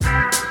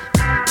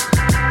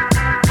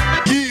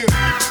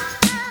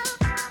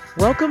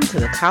Welcome to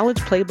the College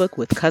Playbook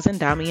with Cousin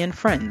Dami and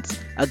Friends,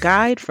 a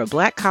guide for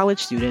Black college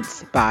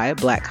students by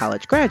Black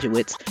college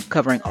graduates,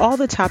 covering all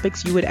the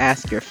topics you would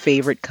ask your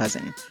favorite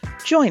cousin.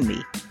 Join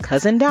me,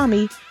 Cousin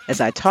Dami,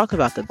 as I talk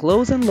about the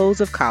glows and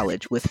lows of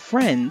college with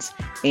friends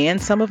and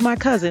some of my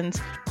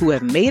cousins who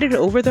have made it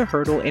over the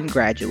hurdle and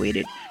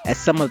graduated as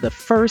some of the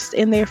first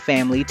in their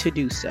family to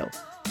do so.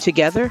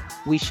 Together,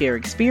 we share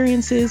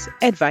experiences,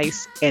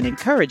 advice, and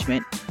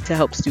encouragement to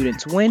help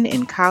students win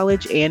in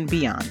college and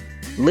beyond.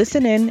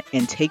 Listen in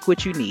and take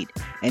what you need,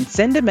 and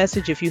send a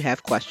message if you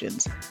have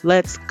questions.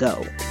 Let's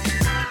go.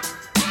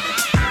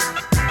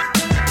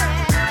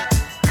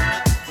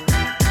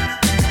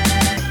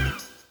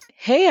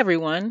 Hey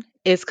everyone,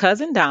 it's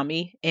Cousin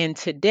Dami, and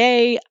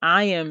today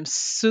I am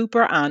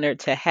super honored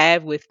to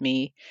have with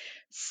me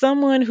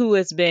someone who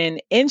has been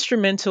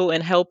instrumental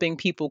in helping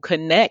people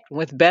connect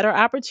with better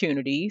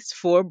opportunities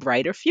for a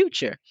brighter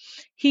future.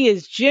 He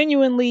is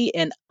genuinely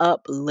an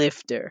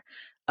uplifter.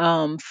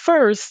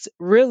 First,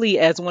 really,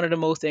 as one of the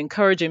most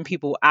encouraging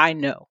people I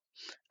know,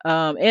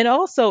 and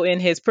also in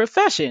his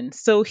profession.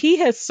 So he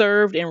has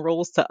served in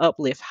roles to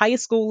uplift high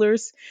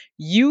schoolers,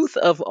 youth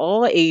of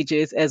all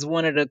ages, as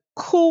one of the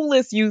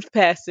coolest youth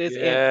pastors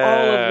in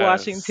all of Yes.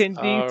 Washington,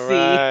 All D.C.,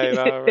 right.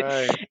 All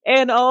right.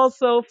 and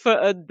also for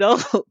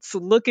adults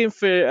looking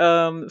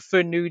for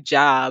new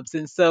jobs.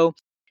 And so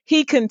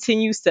he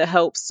continues to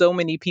help so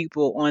many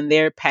people on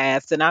their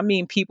paths, and I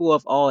mean people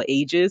of all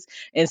ages.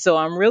 And so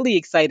I'm really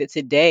excited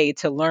today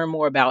to learn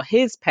more about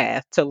his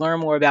path, to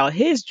learn more about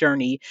his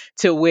journey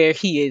to where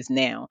he is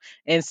now.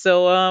 And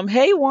so,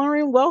 hey,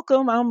 Warren,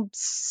 welcome. I'm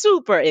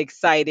super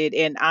excited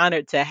and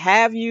honored to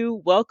have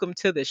you. Welcome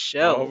to the All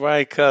show.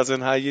 right,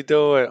 cousin. How you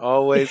doing?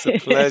 Always a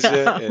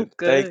pleasure, I'm and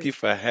thank good. you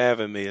for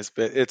having me.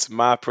 It's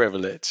my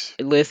privilege.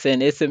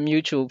 Listen, it's a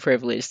mutual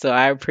privilege, so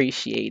I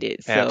appreciate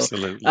it. So,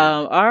 Absolutely.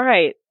 all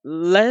right,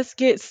 let's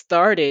get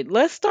started.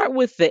 Let's start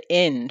with the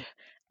end.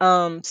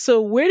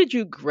 So where did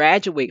you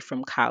graduate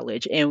from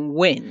college and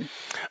when?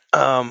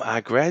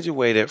 I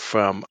graduated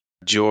from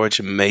George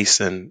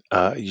Mason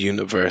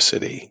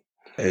University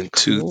in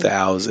Cool.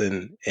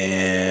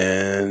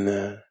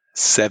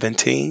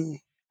 2017.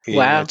 Yeah,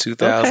 Wow. Okay.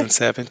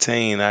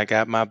 2017. I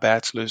got my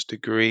bachelor's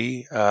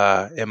degree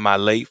in my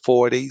late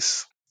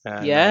 40s.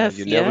 And Yes,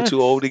 you're never too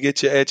yes. old to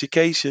get your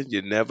education.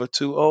 You're never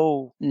too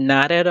old.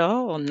 Not at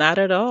all. Not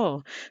at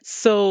all.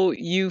 So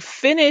you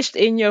finished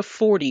in your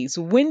 40s.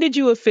 When did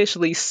you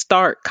officially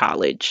start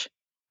college?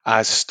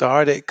 I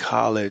started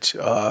college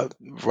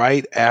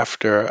right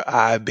after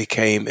I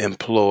became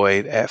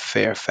employed at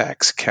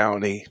Fairfax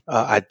County.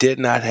 I did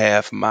not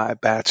have my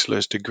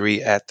bachelor's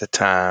degree at the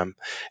time,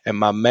 and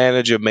my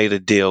manager made a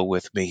deal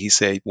with me. He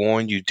said,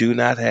 Warren, you do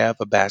not have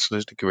a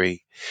bachelor's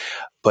degree,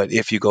 but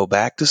if you go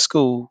back to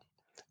school,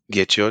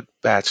 get your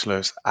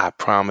bachelor's, I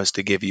promise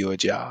to give you a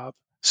job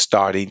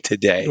starting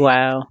today.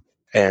 Wow.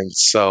 And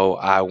so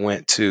I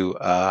went to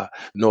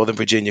Northern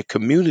Virginia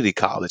Community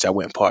College. I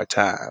went part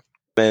time.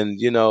 And,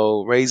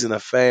 raising a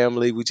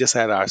family, we just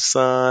had our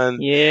son,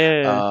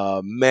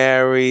 Yeah.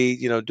 married,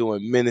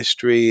 doing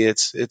ministry.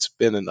 It's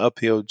been an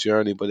uphill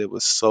journey, but it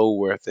was so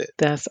worth it.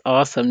 That's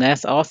awesome.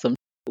 That's awesome.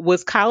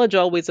 Was college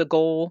always a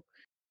goal?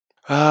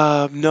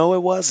 No,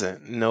 it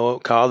wasn't. No,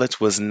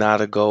 college was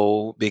not a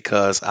goal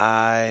because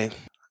I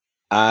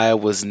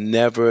was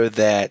never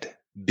that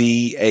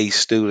be a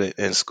student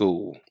in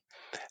school.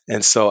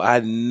 And so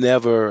I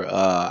never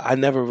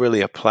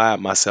really applied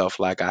myself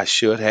like I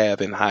should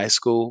have in high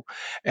school.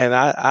 And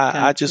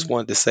I just Gotcha.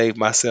 wanted to save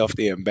myself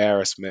the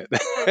embarrassment.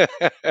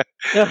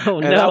 Oh,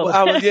 And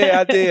no. yeah,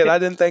 I did. I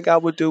didn't think I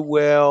would do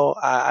well.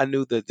 I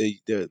knew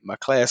that my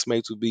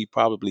classmates would be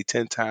probably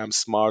 10 times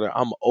smarter.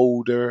 I'm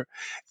older,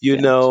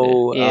 Gotcha.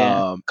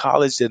 Yeah.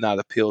 college did not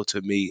appeal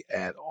to me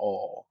at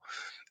all.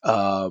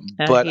 I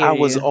But hear I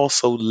was you.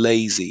 also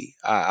lazy.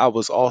 I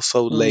was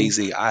also Mm,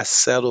 lazy. I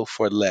settled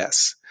for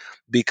less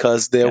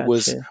because there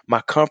was gotcha.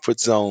 my comfort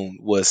zone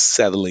was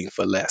settling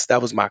for less.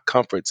 That was my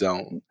comfort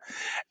zone.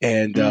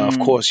 And of Mm,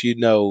 course, you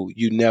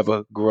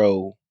never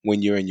grow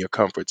when you're in your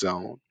comfort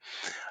zone.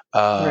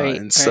 right,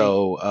 And right.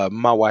 so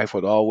my wife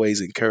would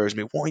always encourage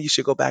me, Warren, you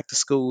should go back to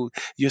school.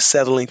 You're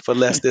settling for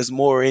less. There's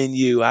more in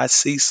you. I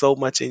see so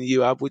much in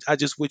you. I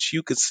just wish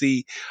you could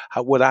see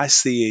what I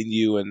see in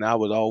you. And I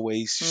would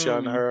always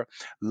shun Mm. her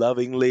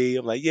lovingly.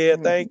 I'm like, yeah,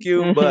 thank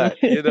you. Mhm. But,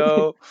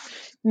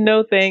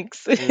 No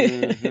thanks.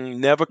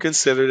 never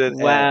considered it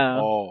at Wow.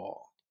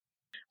 all.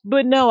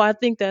 But no, I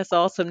think that's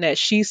awesome that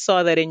she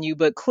saw that in you,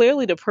 but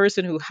clearly the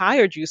person who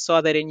hired you saw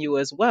that in you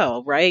as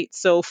well, right?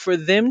 So for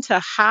them to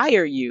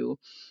hire you,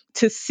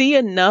 to see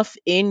enough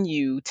in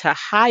you to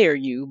hire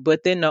you,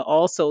 but then to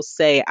also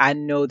say, I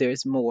know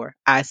there's more,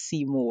 I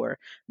see more,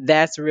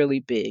 that's really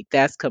big.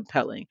 That's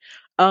compelling.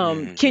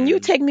 Can you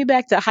Hmm. take me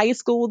back to high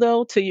school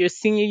though, to your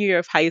senior year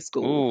of high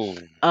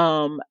school?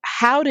 Ooh.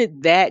 How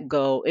did that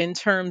go in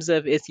terms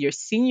of it's your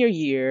senior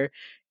year?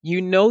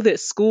 You know that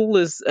school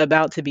is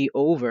about to be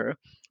over.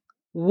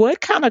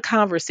 What kind of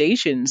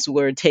conversations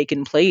were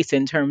taking place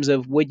in terms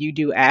of what you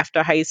do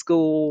after high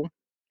school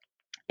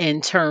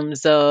in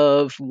terms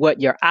of what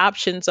your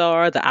options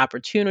are, the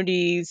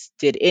opportunities?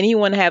 Did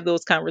anyone have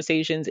those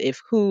conversations?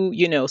 If who,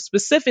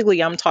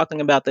 specifically, I'm talking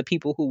about the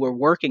people who were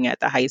working at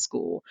the high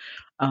school.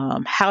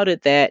 How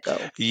did that go?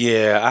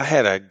 Yeah, I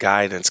had a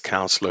guidance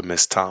counselor,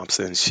 Miss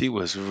Thompson. She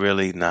was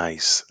really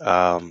nice.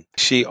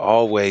 She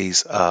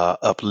always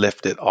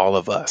uplifted all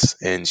of us,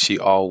 and she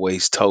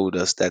always told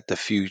us that the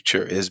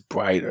future is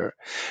brighter.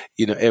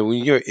 And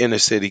when you're an inner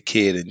city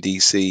kid in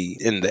DC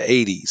in the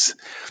 80s,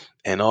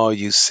 and all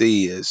you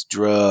see is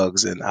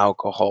drugs and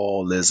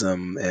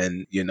alcoholism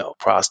and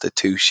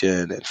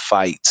prostitution and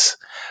fights,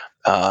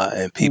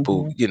 and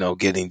people, Hmm.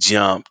 getting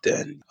jumped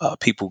and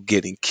people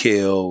getting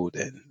killed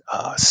and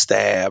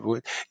stabbed.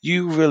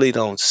 You really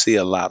don't see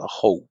a lot of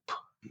hope.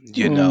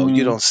 You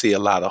Mm, don't see a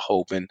lot of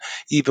hope. And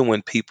even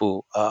when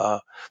people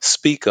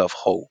speak of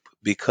hope,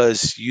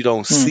 because you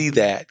don't see hmm.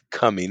 that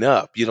coming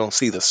up, you don't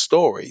see the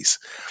stories,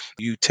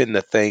 you tend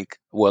to think,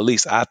 well, at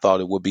least I thought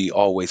it would be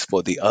always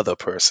for the other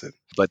person.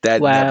 But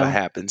that never Wow.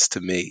 happens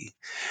to me.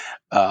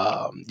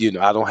 I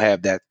don't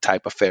have that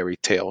type of fairy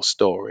tale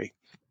story,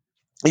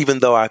 even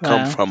though I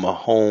come Wow. from a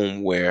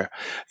home where,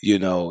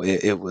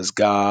 it was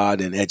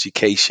God and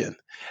education,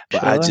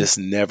 but I Sure. just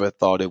never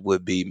thought it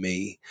would be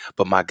me.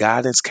 But my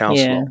guidance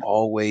counselor Yeah.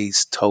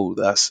 always told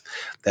us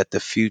that the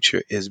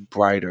future is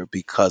brighter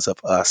because of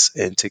us,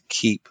 and to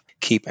keep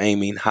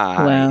aiming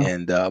high. Wow.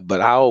 And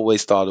but I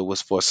always thought it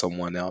was for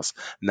someone else,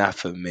 not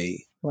for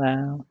me.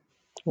 Wow.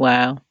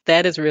 Wow.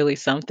 That is really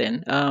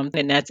something.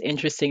 And that's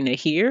interesting to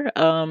hear.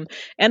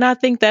 And I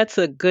think that's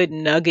a good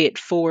nugget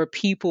for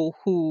people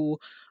who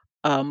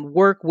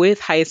work with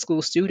high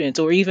school students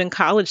or even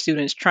college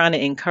students, trying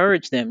to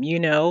encourage them,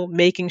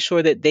 making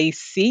sure that they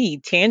see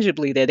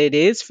tangibly that it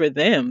is for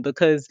them.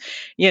 Because,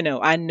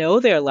 I know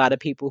there are a lot of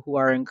people who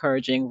are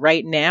encouraging.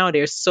 Right now,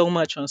 there's so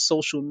much on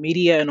social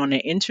media and on the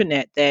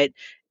internet that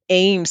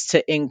aims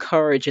to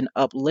encourage and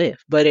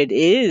uplift. But it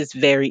is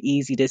very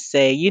easy to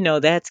say,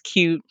 that's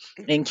cute,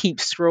 and keep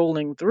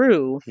scrolling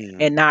through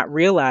Hmm. and not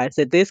realize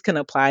that this can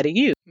apply to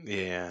you.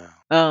 Yeah.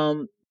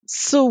 Um,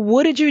 so,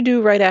 what did you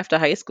do right after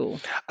high school?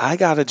 I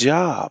got a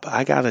job.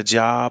 I got a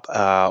job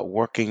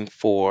working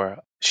for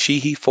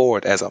Sheehy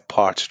Ford as a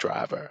parts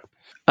driver.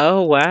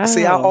 Oh,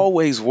 See, I wow.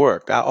 always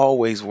worked. I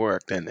always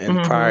worked,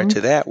 and prior Mhm.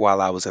 to that,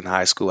 while I was in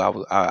high school,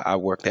 I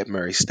worked at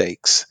Murray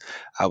Steaks.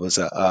 I was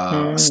a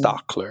Mm.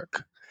 stock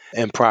clerk,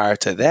 and prior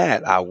to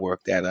that, I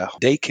worked at a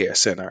daycare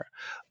center.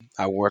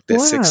 I worked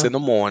at 6 in Wow. the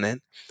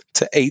morning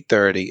to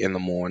 8:30 in the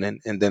morning,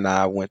 and then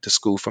I went to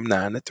school from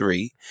 9 to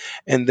 3,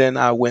 and then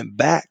I went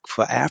back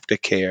for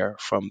aftercare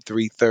from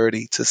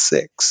 3:30 to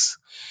 6.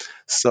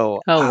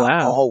 So Oh, I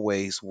wow.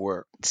 always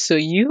worked. So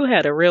you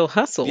had a real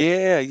hustle.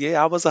 Yeah,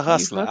 yeah, I was a You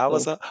hustler. I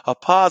was hustled. a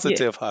Yeah.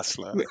 positive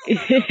hustler.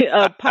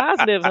 A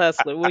positive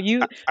hustler. Well,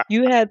 you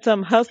had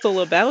some hustle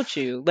about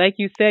you. Like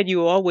you said,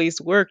 you always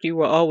worked. You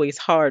were always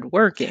hard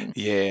working.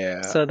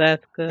 Yeah. So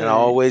that's And I good.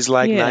 always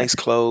liked Yeah. nice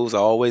clothes. I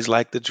always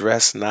liked to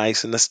dress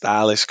nice and the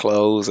stylish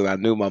clothes. And I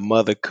knew my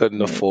mother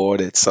couldn't Right.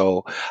 afford it.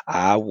 So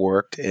I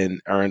worked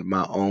and earned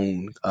my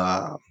own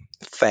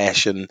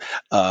fashion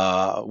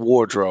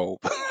wardrobe.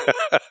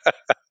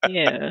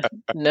 Yeah.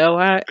 No,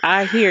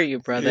 I hear you,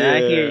 brother.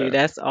 I hear you. Yeah.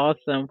 That's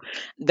awesome.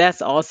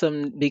 That's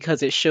awesome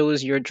because it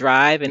shows your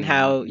drive and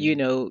how,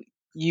 Hmm.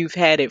 you've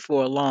had it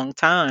for a long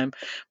time.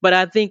 But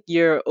I think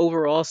your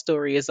overall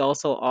story is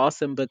also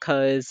awesome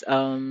because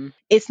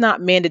it's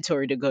not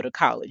mandatory to go to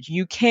college.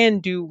 You can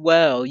do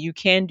well, you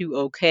can do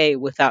okay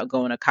without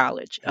going to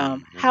college. Hmm.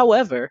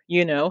 However,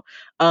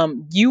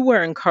 you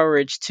were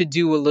encouraged to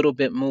do a little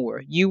bit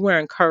more. You were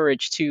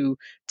encouraged to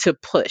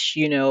push.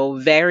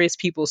 Various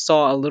people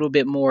saw a little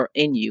bit more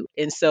in you.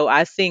 And so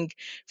I think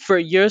for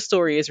your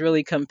story is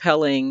really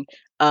compelling,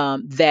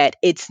 that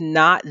it's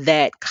not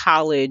that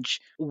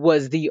college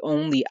was the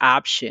only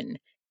option.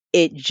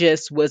 It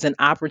just was an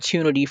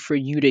opportunity for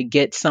you to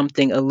get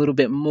something a little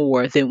bit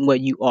more than what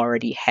you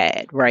already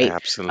had, right?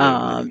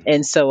 Absolutely.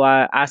 And so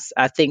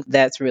I think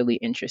that's really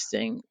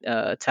interesting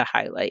to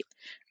highlight.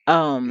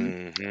 Um,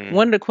 Hmm.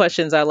 one of the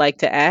questions I like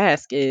to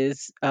ask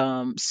is,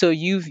 so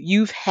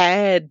you've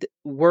had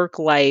work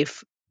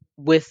life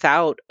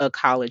without a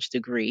college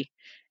degree,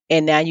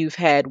 and now you've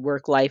had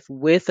work life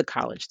with a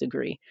college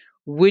degree.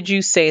 Would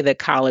you say that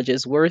college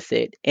is worth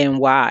it, and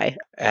why?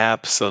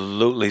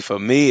 Absolutely. For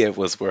me, it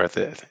was worth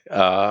it. It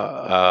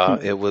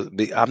was.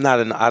 I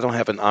don't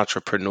have an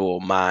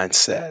entrepreneurial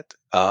mindset.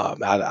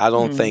 I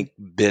don't Mm, think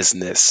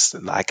business.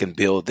 I can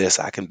build this.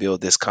 I can build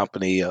this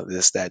company or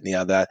this, that, and the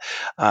other.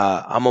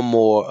 I'm a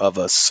more of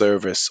a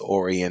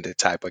service-oriented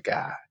type of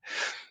guy.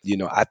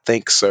 I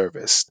think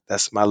service.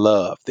 That's my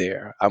love.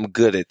 There, I'm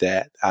good at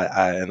that.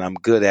 And I'm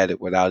good at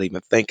it without even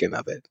thinking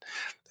of it.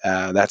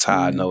 That's how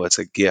I mm, know it's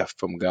a gift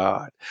from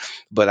God.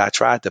 But I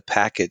tried to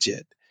package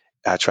it.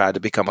 I tried to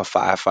become a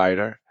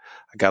firefighter.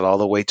 I got all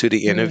the way to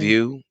the mm.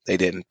 interview. They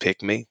didn't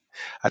pick me.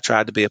 I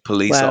tried to be a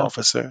police Wow.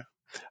 officer.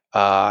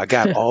 I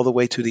got all the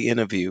way to the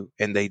interview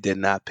and they did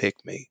not pick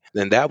me.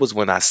 Then that was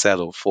when I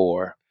settled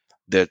for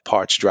the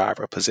parts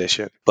driver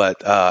position.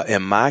 But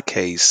in my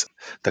case,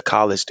 the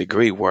college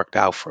degree worked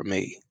out for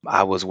me.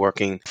 I was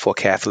working for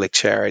Catholic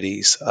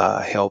Charities,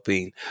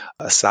 helping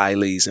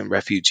asylees and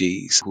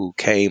refugees who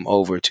came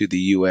over to the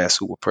U.S.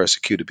 who were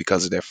persecuted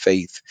because of their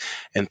faith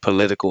and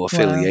political Wow.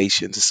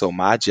 affiliations. So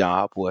my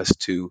job was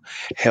to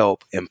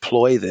help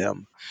employ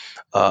them,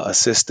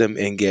 assist them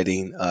in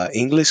getting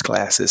English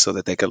classes so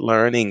that they could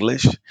learn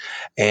English,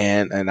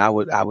 and I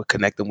would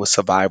connect them with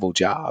survival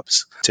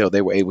jobs till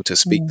they were able to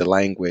speak Mm. the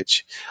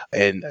language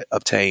and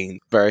obtain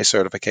various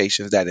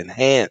certifications that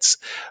enhance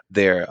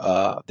their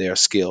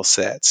skill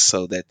sets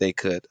so that they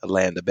could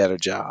land a better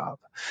job.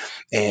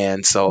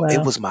 And so it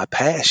Wow. was my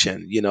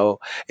passion.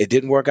 It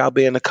didn't work out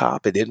being a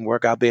cop, it didn't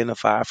work out being a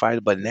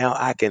firefighter, but now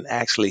I can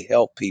actually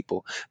help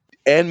people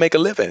and make a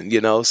living.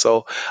 Yeah.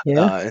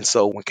 And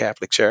so when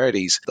Catholic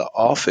Charities, the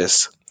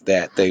office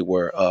that they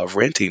were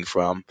renting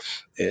from,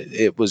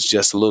 it was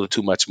just a little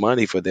too much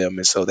money for them,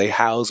 and so they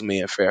housed me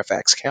in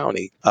Fairfax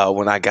County.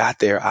 When I got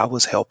there, I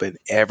was helping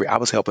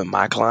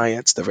my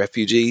clients, the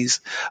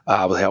refugees.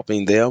 I was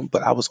helping them,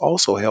 but I was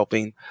also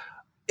helping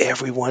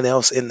everyone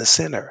else in the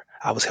center.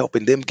 I was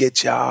helping them get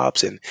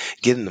jobs and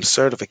getting them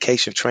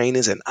certification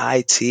trainings in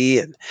IT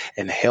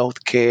and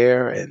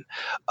healthcare, and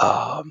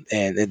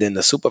then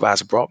the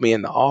supervisor brought me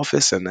in the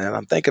office, and then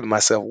I'm thinking to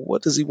myself,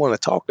 what does he want to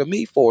talk to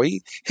me for?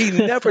 He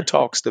never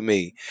talks to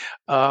me,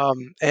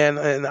 and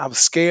I was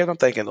scared. I'm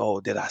thinking, oh,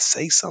 did I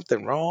say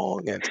something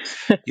wrong? And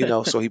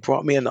so he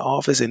brought me in the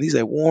office and he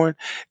said, Warren,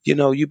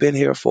 you've been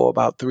here for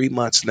about 3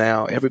 months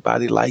now.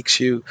 Everybody likes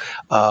you.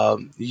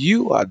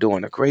 You are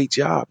doing a great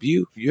job.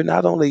 You're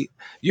not only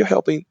you're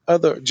helping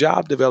other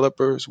job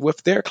developers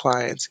with their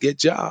clients get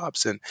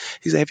jobs. And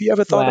he said, have you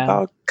ever thought Wow.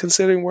 about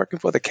considering working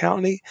for the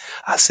county?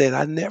 I said,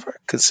 I never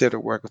considered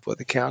working for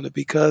the county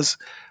because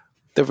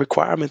the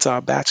requirements are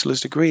a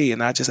bachelor's degree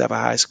and I just have a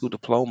high school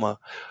diploma,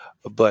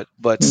 but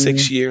Mm.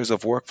 6 years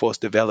of workforce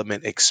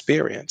development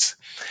experience.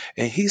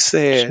 And he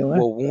said, Sure.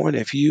 well, Warren,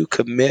 if you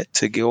commit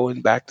to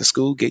going back to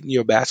school, getting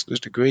your bachelor's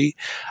degree,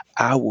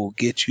 I will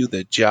get you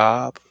the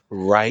job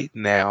right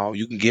now.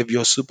 You can give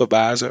your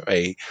supervisor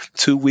a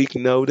 2 week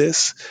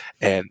notice,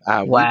 and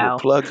we will Wow.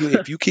 plug you.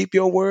 If you keep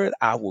your word,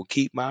 I will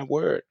keep my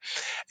word.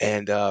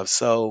 And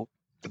so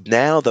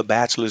now the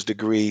bachelor's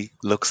degree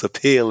looks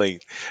appealing.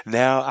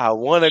 Now I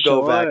want to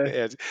go back to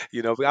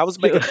Sure. I was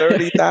Sure. making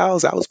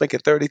 30,000, I was making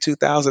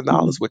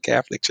 $32,000 Mhm. with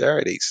Catholic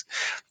Charities,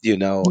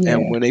 and Yeah.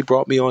 when they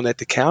brought me on at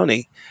the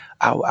county,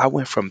 I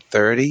went from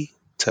 30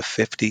 to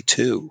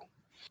 52.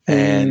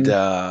 And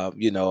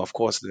Mm. of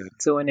course,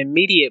 So an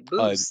immediate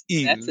boost.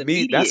 That's that's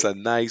immediate.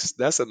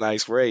 a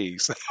nice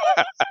raise.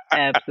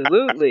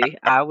 Absolutely.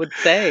 I would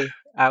say.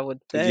 I would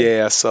say.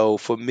 Yeah, so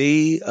for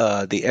me,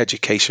 the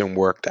education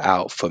worked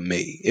out for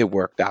me. It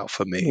worked out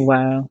for me.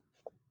 Wow.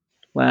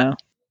 Wow.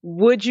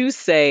 Would you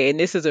say, and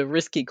this is a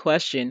risky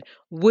question,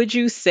 would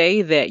you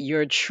say that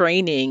your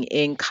training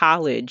in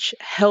college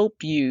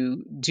helped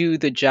you do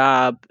the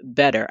job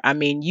better? I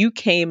mean, you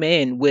came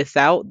in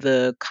without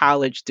the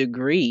college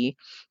degree,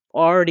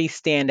 already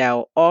stand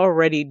out,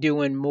 already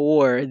doing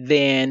more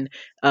than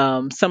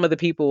some of the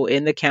people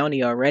in the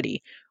county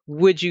already.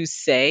 Would you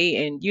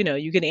say, and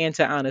you can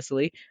answer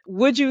honestly,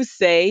 would you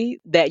say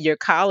that your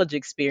college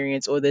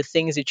experience or the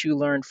things that you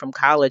learned from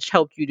college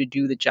helped you to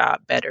do the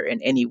job better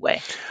in any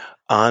way?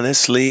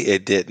 Honestly,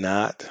 it did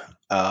not.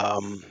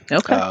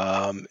 Okay.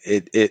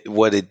 It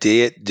what it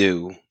did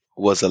do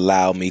was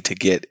allow me to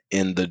get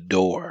in the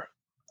door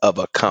of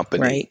a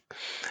company. Right.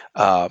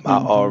 I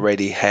Mhm.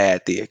 already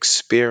had the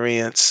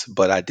experience,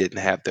 but I didn't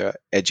have the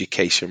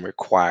education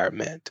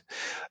requirement.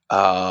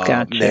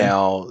 Gotcha.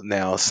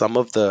 Now some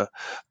of the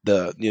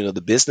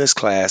business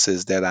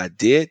classes that I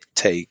did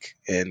take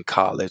in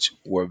college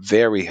were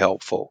very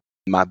helpful.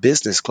 My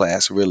business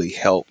class really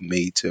helped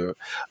me to,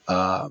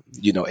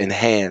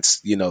 enhance,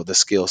 the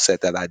skill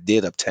set that I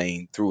did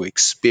obtain through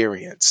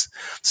experience.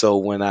 So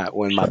when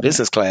my Sure.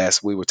 business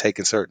class, we were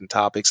taking certain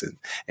topics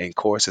and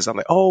courses, I'm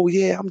like, oh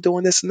yeah, I'm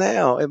doing this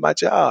now in my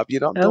job.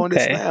 I'm doing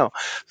this Okay. now.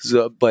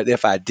 So, but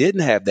if I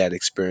didn't have that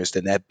experience,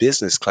 then that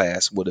business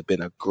class would have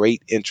been a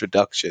great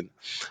introduction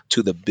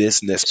to the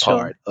business Sure.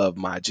 part of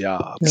my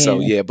job. So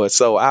Yeah. yeah, but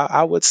so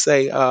I would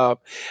say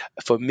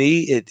for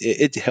me,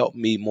 it helped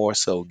me more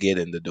so get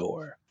in the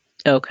door.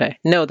 Okay.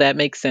 No, that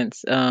makes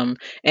sense. And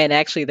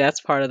actually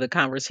that's part of the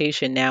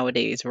conversation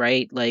nowadays,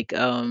 right? Like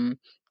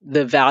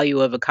the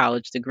value of a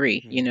college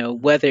degree, Mhm.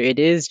 whether it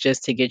is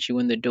just to get you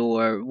in the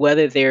door,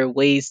 whether there are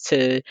ways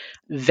to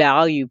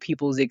value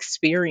people's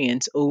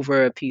experience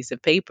over a piece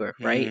of paper,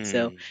 right?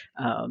 So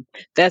Hmm. um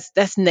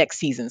that's next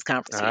season's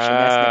conversation.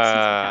 That's next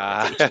season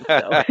Ah, conversation.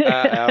 So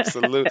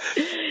absolute.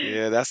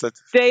 Yeah, that's a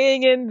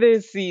staying in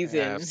this season,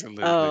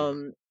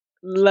 absolutely.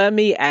 let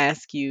me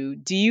ask you,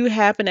 do you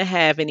happen to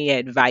have any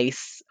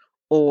advice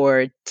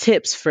or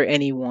tips for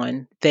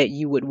anyone that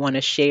you would want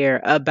to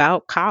share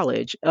about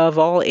college of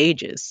all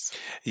ages?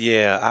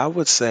 Yeah, I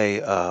would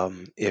say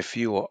if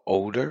you are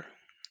older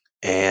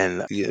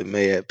and it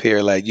may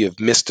appear like you have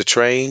missed the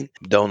train,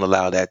 don't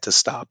allow that to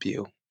stop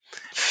you.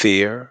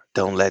 Fear,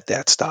 don't let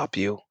that stop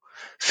you.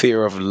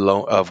 fear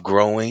of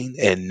growing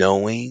and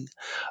knowing.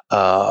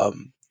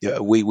 Yeah,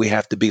 we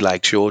have to be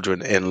like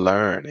children and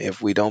learn.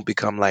 If we don't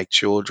become like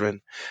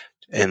children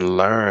and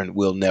learn,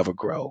 we'll never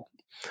grow.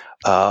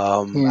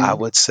 I Mm,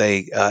 would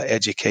say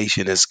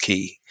education is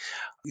key.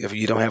 If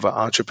you don't have an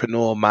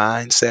entrepreneurial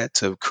mindset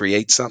to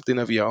create something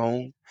of your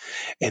own,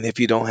 and if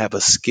you don't have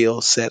a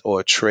skill set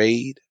or a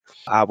trade,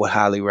 I would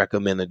highly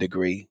recommend a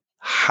degree.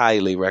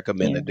 Highly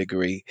recommend a yeah.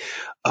 degree.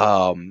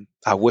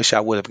 I wish I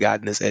would have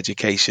gotten this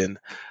education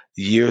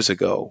years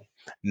ago.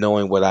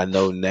 Knowing what I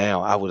know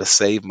now, I would have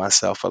saved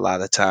myself a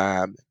lot of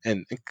time.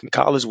 And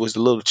college was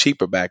a little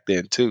cheaper back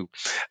then too.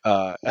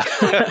 Uh,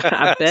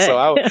 I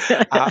so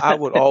bet. I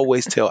would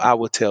always I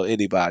would tell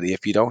anybody,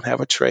 if you don't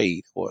have a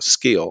trade or a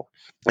skill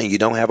and you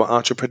don't have an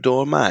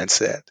entrepreneur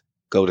mindset,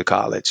 go to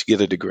college, get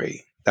a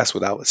degree. That's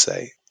what I would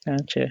say.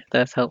 Gotcha.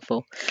 That's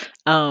helpful.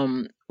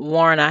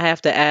 Warren, I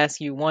have to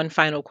ask you one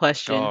final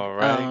question All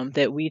right.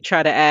 that we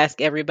try to ask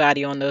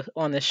everybody on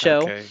the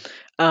show. Okay.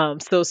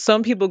 So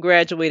some people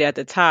graduate at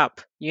the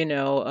top,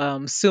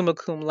 summa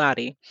cum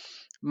laude.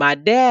 My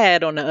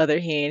dad, on the other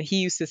hand, he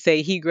used to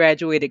say he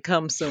graduated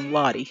cum sum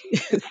laude.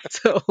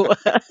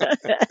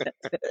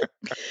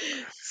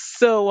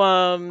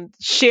 so,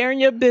 sharing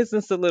your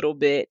business a little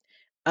bit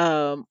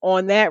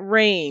on that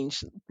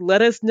range,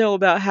 let us know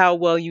about how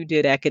well you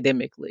did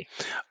academically.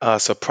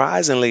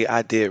 Surprisingly,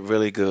 I did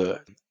really good.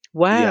 Yeah,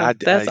 Wow,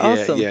 that's yeah,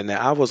 awesome. yeah.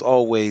 Now I was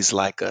always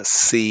like a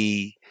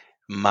C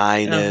Uh-huh.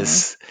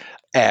 minus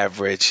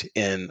average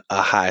in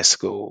a high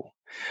school.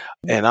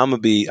 And I'm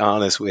gonna be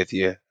honest with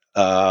you.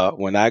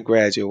 When I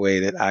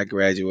graduated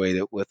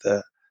with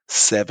a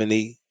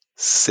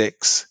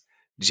 76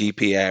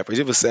 GP average.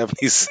 It was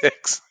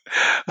 76.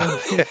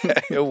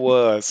 It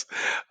was.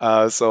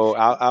 So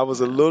I was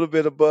a little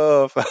bit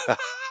above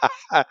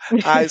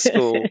high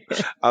school.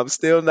 I'm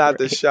still not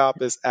the Right.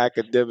 sharpest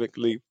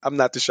academically. I'm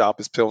not the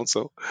sharpest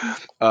pencil.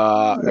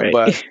 Right.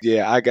 But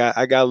yeah, I got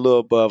a little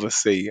above a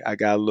C. I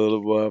got a little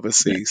above a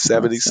C, That's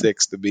awesome.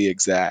 76 to be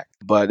exact.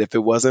 But if it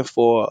wasn't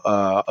for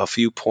a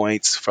few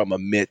points from a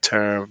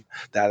midterm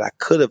that I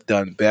could have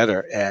done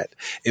better at,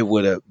 it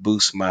would have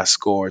boosted my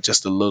score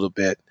just a little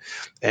bit,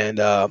 and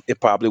it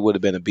probably would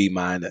have been a B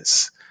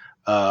minus.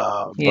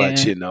 But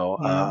Yeah.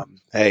 Yeah.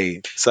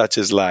 hey, such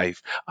is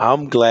life.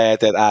 I'm glad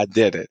that I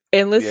did it.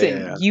 And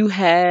listen, Yeah, you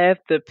have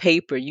the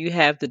paper, you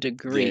have the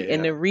degree.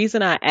 And yeah, the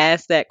reason I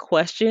asked that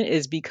question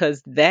is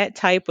because that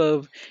type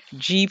of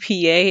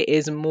GPA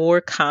is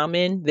more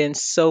common than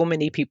so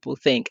many people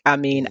think. I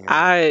mean,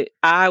 yeah.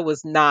 I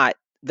was not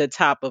the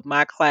top of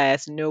my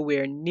class,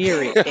 nowhere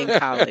near it in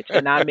college.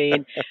 And I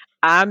mean,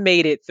 I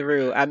made it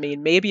through. I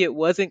mean, maybe it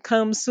wasn't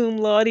cum sum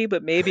laude,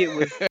 but maybe it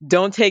was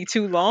don't take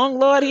too long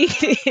laude.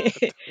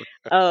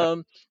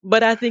 um,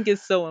 but I think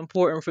it's so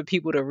important for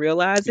people to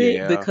realize it,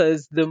 Yeah.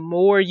 because the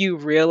more you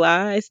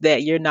realize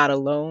that you're not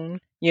alone,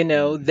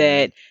 Hmm.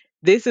 that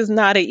this is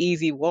not an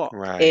easy walk.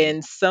 Right.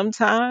 And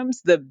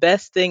sometimes the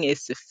best thing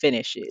is to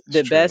finish it. It's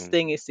The best true.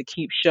 thing is to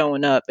keep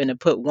showing up and to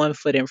put one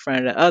foot in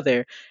front of the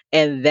other.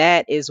 And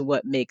that is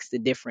what makes the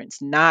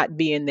difference, not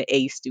being the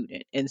A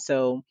student. And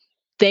so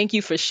thank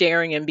you for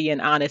sharing and being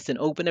honest and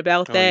open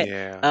about Oh that,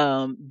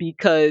 yeah.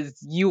 because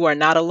you are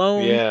not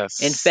alone. In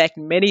Yes. fact,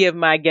 many of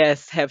my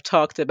guests have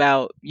talked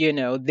about,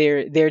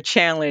 their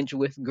challenge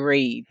with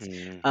grades.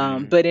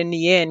 Hmm. But in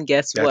the end,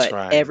 guess That's what?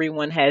 right.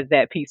 Everyone has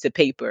that piece of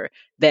paper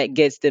that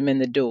gets them in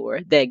the door,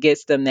 that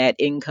gets them that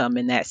income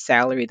and that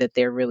salary that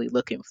they're really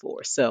looking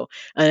for. So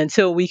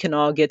until we can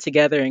all get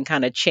together and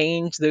kind of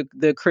change the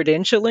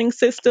credentialing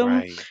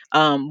system,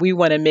 Right. we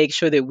want to make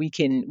sure that we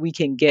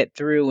can get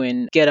through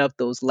and get up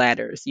those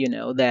ladders,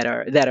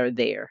 that are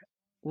there.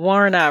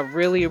 Warren, I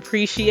really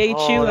appreciate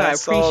Oh, you. I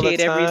that's all the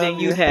appreciate time everything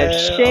you you have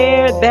had.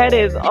 shared. That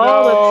is Oh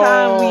all the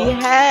time we no.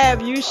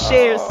 have. You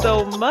shared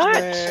so Oh much.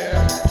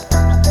 man.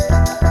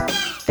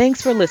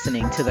 Thanks for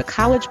listening to the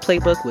College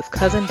Playbook with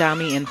Cousin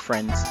Dami and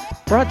Friends,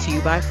 brought to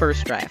you by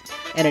First Draft,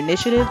 an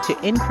initiative to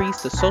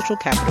increase the social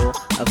capital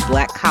of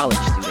Black college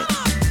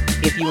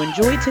students. If you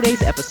enjoyed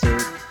today's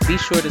episode, be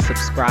sure to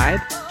subscribe,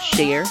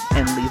 share,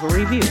 and leave a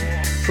review.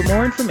 For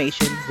more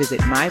information, visit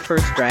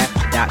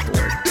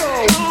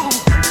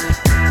myfirstdraft.org.